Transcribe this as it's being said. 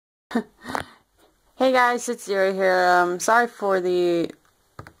Hey guys, it's Zera here. Sorry for the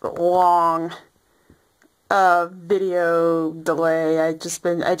long video delay. I just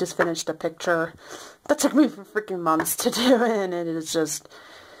finished a picture that took me for freaking months to do, and it is just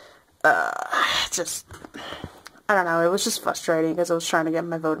I don't know. It was just frustrating because I was trying to get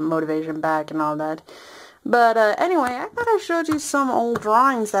my motivation back and all that. But anyway, I thought I showed you some old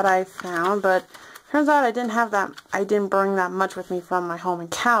drawings that I found, but turns out I didn't bring that much with me from my home in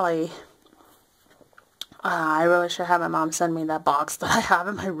Cali. I really should have my mom send me that box that I have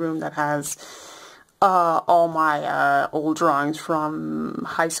in my room that has all my old drawings from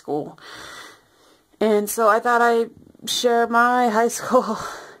high school. And so I thought I'd share my high school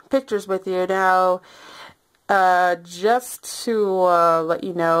pictures with you. Now, just to let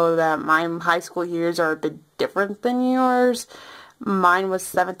you know that my high school years are a bit different than yours. Mine was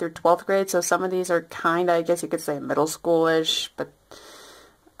 7th through 12th grade, so some of these are kinda, I guess you could say, middle schoolish, but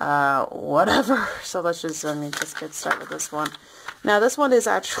whatever. So let me just get started with this one. Now this one is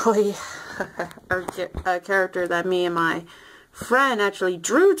actually a character that me and my friend actually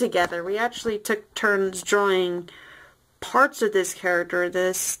drew together. We actually took turns drawing parts of this character. That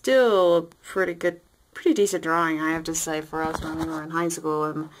is still a pretty decent drawing, I have to say, for us when we were in high school.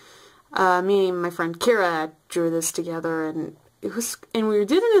 And me and my friend Kira drew this together, and we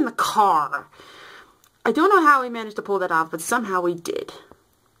did it in the car. I don't know how we managed to pull that off, but somehow we did.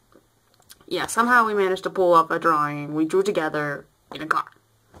 Yeah, somehow we managed to pull up a drawing we drew together in a car.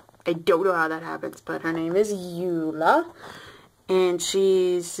 I don't know how that happens, but her name is Eula, and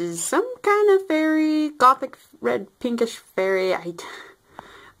she's some kind of fairy, gothic red pinkish fairy.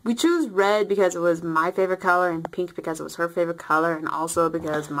 We chose red because it was my favorite color, and pink because it was her favorite color, and also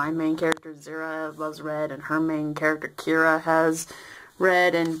because my main character Zera loves red, and her main character Kira has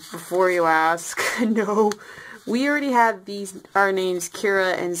red. And before you ask, no. We already had our names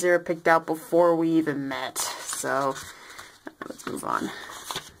Kira and Zera picked out before we even met. So, let's move on.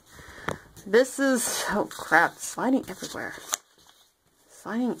 This is, oh crap, sliding everywhere.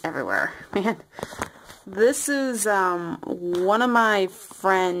 Sliding everywhere. Man, this is one of my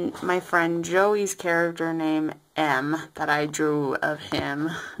friend Joey's character named M that I drew of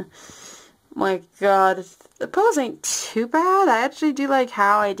him. My god, the pose ain't too bad. I actually do like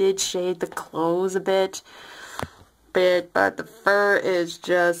how I did shade the clothes a bit, but the fur is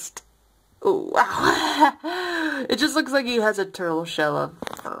just, oh wow. It just looks like he has a turtle shell of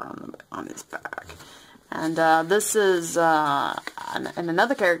fur on his back. And this is and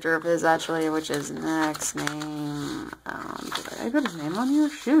another character of his, actually, which is next name. Did I put his name on here?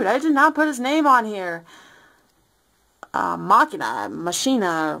 Shoot, I did not put his name on here. Machina.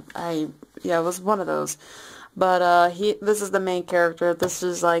 Yeah, it was one of those. But this is the main character. This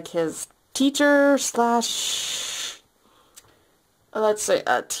is like his teacher slash, let's say,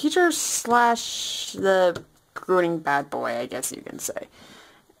 teacher slash the grooming bad boy, I guess you can say.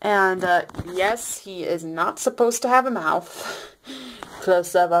 And, yes, he is not supposed to have a mouth.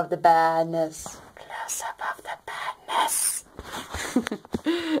 Close up of the badness. Close up of the badness.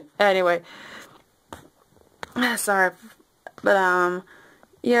 Anyway. Sorry. But,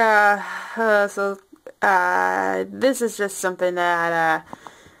 yeah. This is just something that,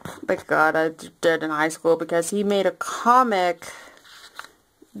 like, God, I did in high school, because he made a comic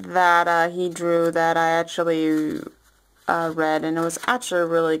that, he drew that I actually read, and it was actually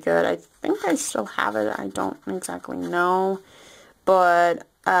really good. I think I still have it. I don't exactly know, but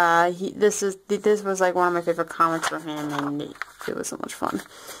this was like one of my favorite comics from him, and it was so much fun.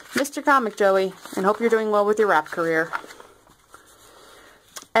 Mr. Comic Joey, and hope you're doing well with your rap career.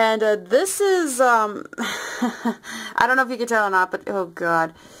 And this is I don't know if you can tell or not, but oh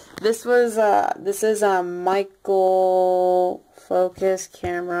god, this is Michael. Focus,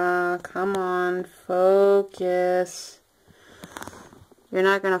 camera, come on, focus. You're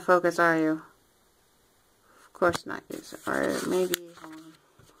not gonna focus, are you? Of course not. Or maybe, hold on.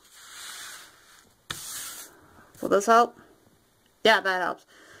 Will this help? Yeah, that helps.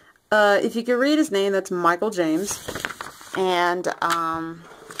 If you could read his name, that's Michael James. And,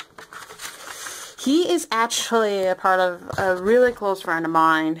 he is actually a part of a really close friend of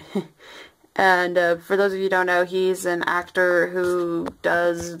mine. And for those of you who don't know, he's an actor who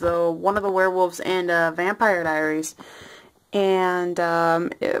does one of the werewolves in Vampire Diaries. And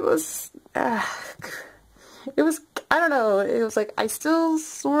it was, I don't know, it was like, I still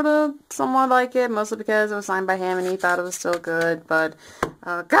sort of somewhat like it, mostly because it was signed by him and he thought it was still good, but,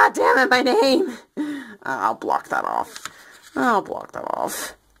 god damn it, my name! I'll block that off. I'll block that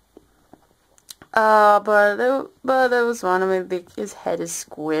off. But it was fun. I mean, his head is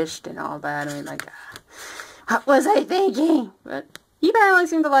squished and all that. I mean, like, what was I thinking? But He barely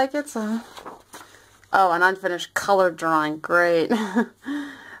seemed to like it, so... Oh, an unfinished color drawing. Great.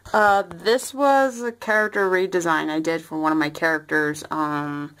 This was a character redesign I did for one of my characters.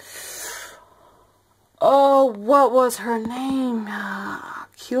 Oh, what was her name?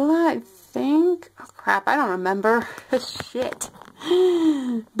 Kula, I think? Oh, crap, I don't remember. Shit.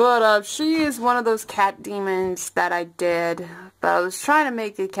 But, she is one of those cat demons that I did. But I was trying to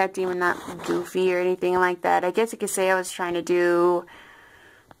make the cat demon not goofy or anything like that. I guess you could say I was trying to do...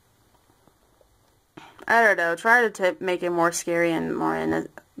 I don't know, try to make it more scary and more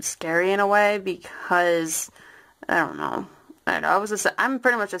scary in a way, because, I don't know. I'm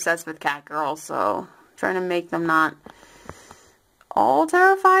pretty much obsessed with cat girls, so trying to make them not all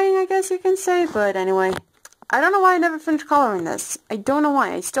terrifying, I guess you can say. But anyway, I don't know why I never finished coloring this. I don't know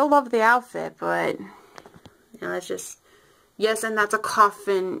why. I still love the outfit, but, you know, it's just, yes, and that's a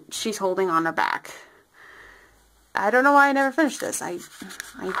coffin she's holding on her back. I don't know why I never finished this. I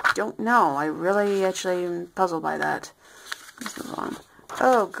don't know. I really actually am puzzled by that. Let's move on.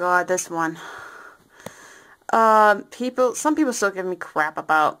 Oh god, this one. Some people still give me crap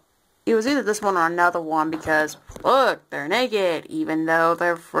about. It was either this one or another one because, look, they're naked, even though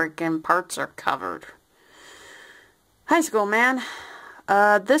their freaking parts are covered. High school, man.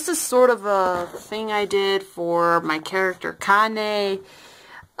 This is sort of a thing I did for my character Kane,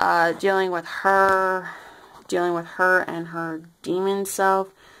 dealing with her and her demon self.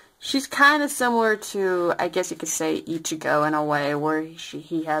 She's kind of similar to, I guess you could say, Ichigo in a way, where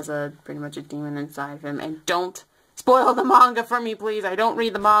he has pretty much a demon inside of him. And don't spoil the manga for me, please. I don't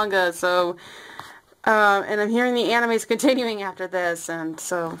read the manga, so... and I'm hearing the anime is continuing after this, and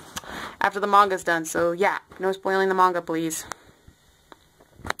so... After the manga's done, so yeah. No spoiling the manga, please.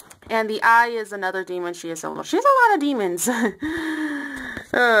 And the Eye is another demon she has similar. She has a lot of demons.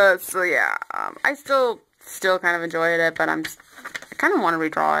 So yeah. I still kind of enjoyed it, but I kind of want to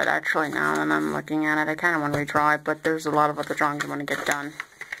redraw it, actually, now that I'm looking at it. I kind of want to redraw it, but there's a lot of other drawings I want to get done.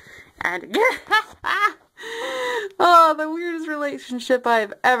 And, oh, the weirdest relationship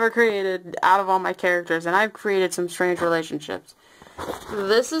I've ever created out of all my characters, and I've created some strange relationships.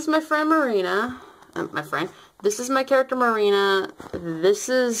 This is my friend Marina. This is my character Marina. This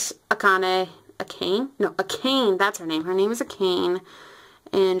is Akane. Akane, that's her name. Her name is Akane.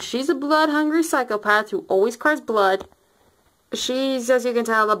 And she's a blood-hungry psychopath who always cries blood. She's, as you can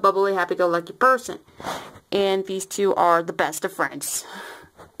tell, a bubbly, happy-go-lucky person. And these two are the best of friends.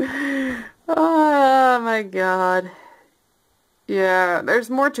 Oh, my god. Yeah, there's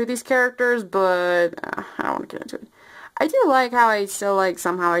more to these characters, but I don't want to get into it. I do like how I still,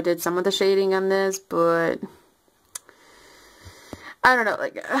 somehow I did some of the shading on this, but... I don't know,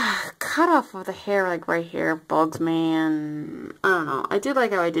 cut off of the hair, right here, bugs me, and I don't know. I did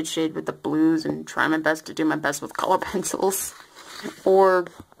like how I did shade with the blues and try my best to do my best with color pencils. Or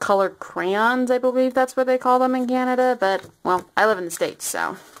color crayons, I believe that's what they call them in Canada, but, well, I live in the States,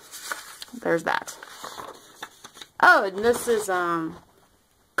 so there's that. Oh, and this is,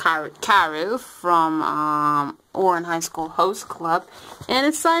 Karu from, Orin High School Host Club, and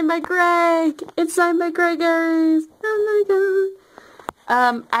it's signed by Greg! It's signed by Greg Aries! Oh my god!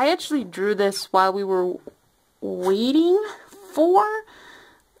 I actually drew this while we were waiting for...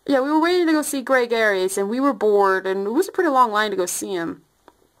 Yeah, we were waiting to go see Greg Aries, and we were bored, and it was a pretty long line to go see him.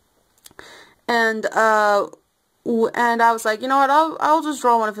 And I was like, you know what, I'll just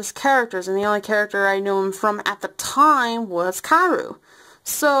draw one of his characters, and the only character I knew him from at the time was Karu.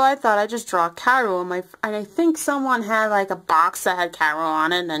 So I thought I'd just draw Karu, and I think someone had a box that had Karu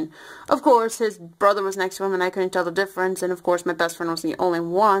on it, and of course his brother was next to him and I couldn't tell the difference, and of course my best friend was the only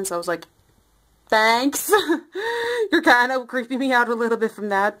one, so I was like, thanks. You're kind of creeping me out a little bit from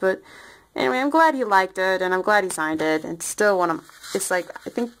that, but anyway, I'm glad he liked it, and I'm glad he signed it, and still one of, it's I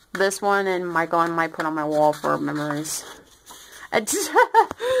think this one and Michael I might put on my wall for memories.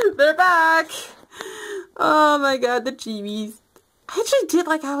 They're back! Oh my god, the chibis. I actually did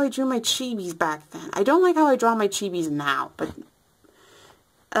like how I drew my chibis back then. I don't like how I draw my chibis now, but...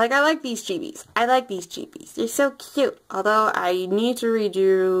 I like these chibis. I like these chibis. They're so cute. Although, I need to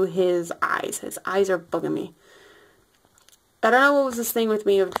redo his eyes. His eyes are bugging me. I don't know what was this thing with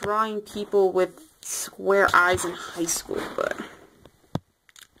me of drawing people with square eyes in high school, but...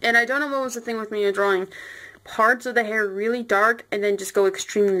 And I don't know what was the thing with me of drawing parts of the hair really dark and then just go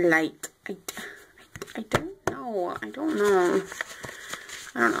extremely light. I don't know. I don't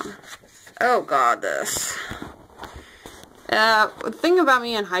know. Oh god, this. The thing about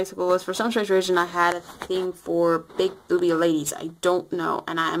me in high school was, for some strange reason, I had a thing for big booby ladies. I don't know,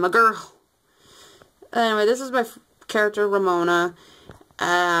 and I am a girl. Anyway, this is my character, Ramona.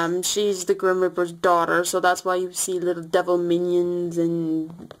 She's the Grim Reaper's daughter, so that's why you see little devil minions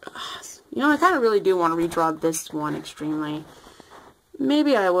and... you know, I kind of really do want to redraw this one extremely.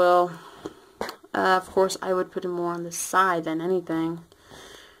 Maybe I will. Of course, I would put it more on the side than anything.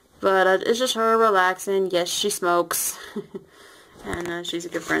 But it's just her relaxing. Yes, she smokes. And she's a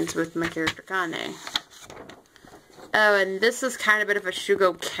good friend with my character, Kane. Oh, and this is kind of a bit of a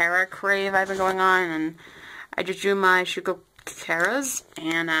Shugo Kara crave I've been going on. And I just drew my Shugo Karas.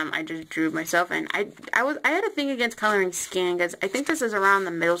 And I just drew myself. And I had a thing against coloring skin. Because I think this is around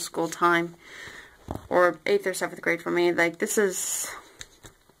the middle school time. Or 8th or 7th grade for me. Like, this is...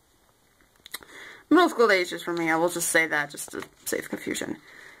 middle school ages for me. I will just say that just to save confusion.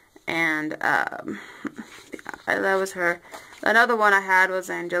 And, yeah, that was her. Another one I had was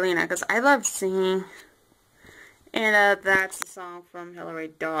Angelina, because I love singing. And, that's the song from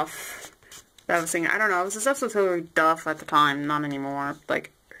Hilary Duff that I was singing. I don't know, I was obsessed with Hilary Duff at the time, not anymore.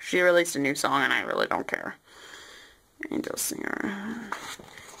 Like, she released a new song, and I really don't care. Angel Singer.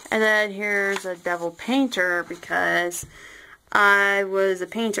 And then here's a Devil Painter, because I was a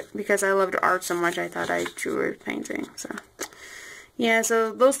painter, because I loved art so much, I thought I drew a painting, so... yeah,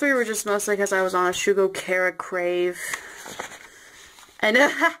 so those three were just mostly because I was on a Shugo Kara crave. And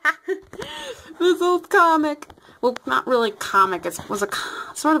this old comic, well, not really comic, it was a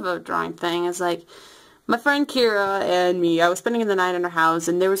sort of a drawing thing. It's like, my friend Kira and me, I was spending the night in her house,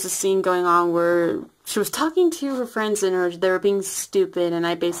 and there was a scene going on where she was talking to her friends and they were being stupid, and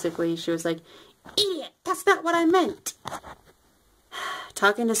she was like, idiot, that's not what I meant.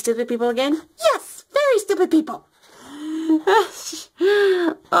 Talking to stupid people again? Yes, very stupid people.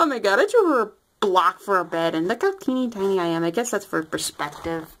 Oh my god, I drew her a block for a bed, and look how teeny tiny I am. I guess that's for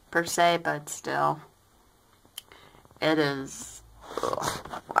perspective, per se, but still. It is...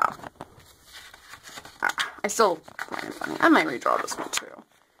 ugh, wow. I still find it funny. I might redraw this one too.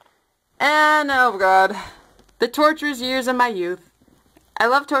 And, oh god. The torturous years of my youth. I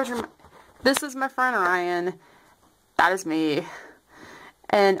love torture. This is my friend Ryan. That is me.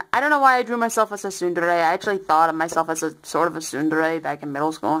 And I don't know why I drew myself as a tsundere. I actually thought of myself as a sort of a tsundere back in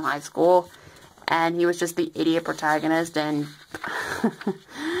middle school and high school. And he was just the idiot protagonist, and...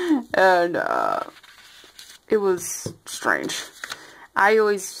 and, it was strange. I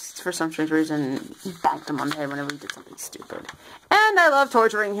always, for some strange reason, banked him on the head whenever he did something stupid. And I love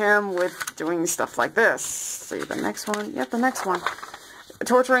torturing him with doing stuff like this. See, the next one? Yep, the next one.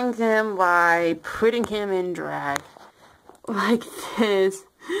 Torturing him by putting him in drag. Like this.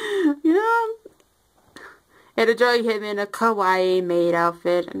 You know? And to drag him in a kawaii maid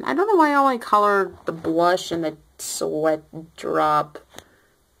outfit. And I don't know why I only colored the blush and the sweat drop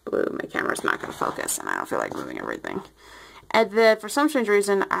blue. My camera's not going to focus, and I don't feel like moving everything. And then, for some strange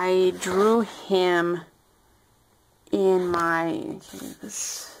reason, I drew him in my...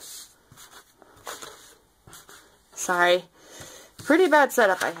 sorry. Pretty bad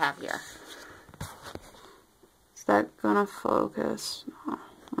setup I have here. Is that gonna focus?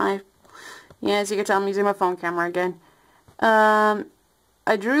 No. Yeah, as you can tell, I'm using my phone camera again. I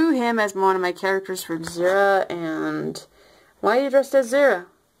drew him as one of my characters for Zera, and... why are you dressed as Zera?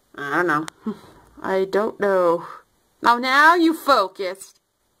 I don't know. I don't know. Oh, now you focused,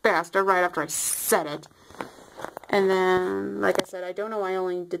 bastard, right after I said it. And then, like I said, I don't know why I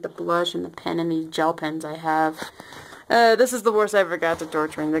only did the blush and the pen and these gel pens I have. This is the worst I ever got to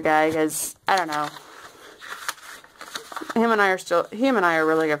torturing the guy, because, I don't know. Him and I are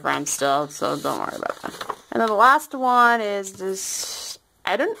really good friends still, so don't worry about that. And then the last one is this,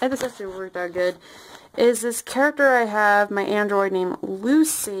 this actually worked out good, is this character I have, my android named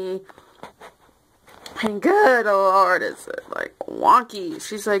Lucy. And good lord, is it like wonky.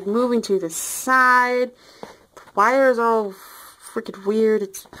 She's like moving to the side. The wires are all freaking weird.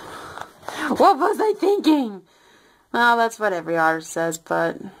 It's... what was I thinking? Well, that's what every artist says,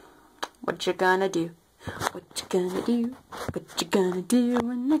 but what you gonna do? What you gonna do? What you gonna do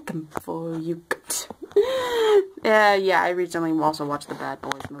when I come for you? Yeah, I recently also watched the Bad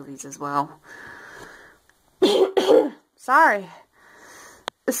Boys movies as well. Sorry.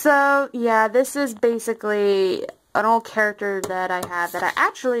 So, yeah, this is basically an old character that I have that I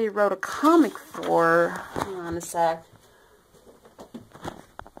actually wrote a comic for. Hang on a sec.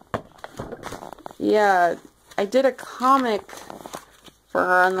 Yeah, I did a comic for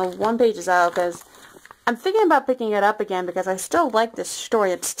her, and the one page is out, because I'm thinking about picking it up again, because I still like this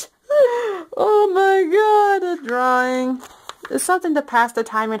story. It's... oh my god, the drawing. It's something to pass the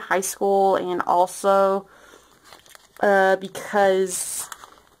time in high school, and also because...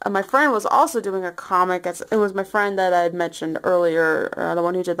 my friend was also doing a comic. It was my friend that I had mentioned earlier, the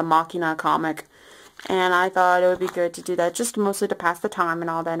one who did the Machina comic. And I thought it would be good to do that, just mostly to pass the time and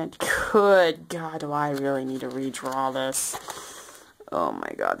all that. And good God, do I really need to redraw this? Oh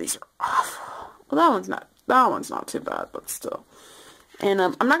my God, these are awful. Well, that one's not too bad, but still. And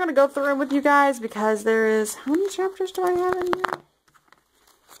I'm not gonna go through it with you guys because there is, how many chapters do I have in here?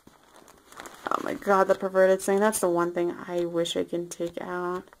 Oh my God, the perverted thing. That's the one thing I wish I can take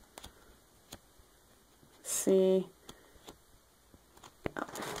out. Let's see. Oh,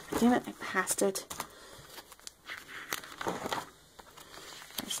 damn it, I passed it.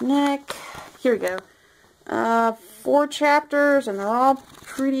 There's Nick. Here we go. 4 chapters, and they're all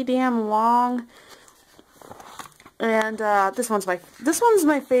pretty damn long. And this one's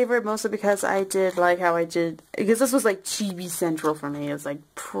my favorite, mostly because I did like how I did, because this was like chibi central for me. It was like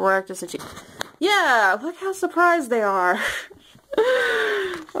practice and chibi. Yeah, look how surprised they are.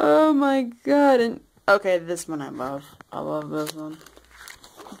 Oh my God. And okay, this one I love. I love this one.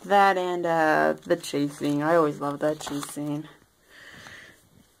 That and the chase scene. I always love that chase scene.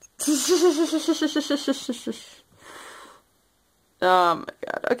 Oh my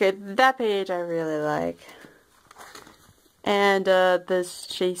God. Okay, that page I really like. And this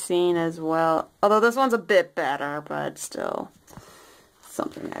chase scene as well. Although this one's a bit better, but still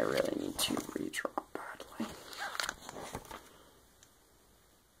something I really need to redraw badly.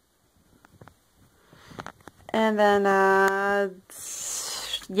 And then,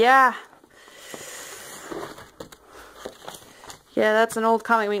 yeah. Yeah, that's an old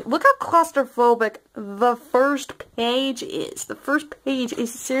comic. I mean, look how claustrophobic the first page is. The first page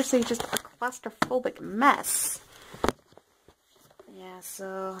is seriously just a claustrophobic mess. Yeah,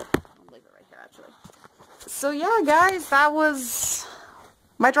 so I'll leave it right here, actually. So yeah, guys, that was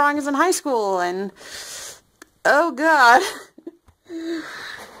my drawings in high school, and oh God,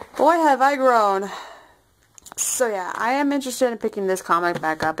 boy have I grown. So yeah, I am interested in picking this comic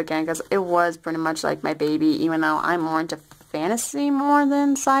back up again, because it was pretty much like my baby, even though I'm more into fantasy more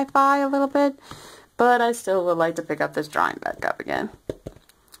than sci-fi a little bit, but I still would like to pick up this drawing back up again.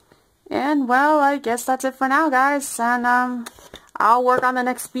 And well, I guess that's it for now, guys, and I'll work on the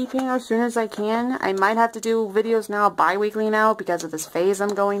next speed painter as soon as I can. I might have to do videos now bi-weekly now because of this phase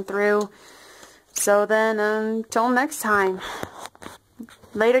I'm going through. So then, until next time.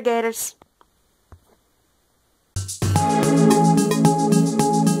 Later, Gators.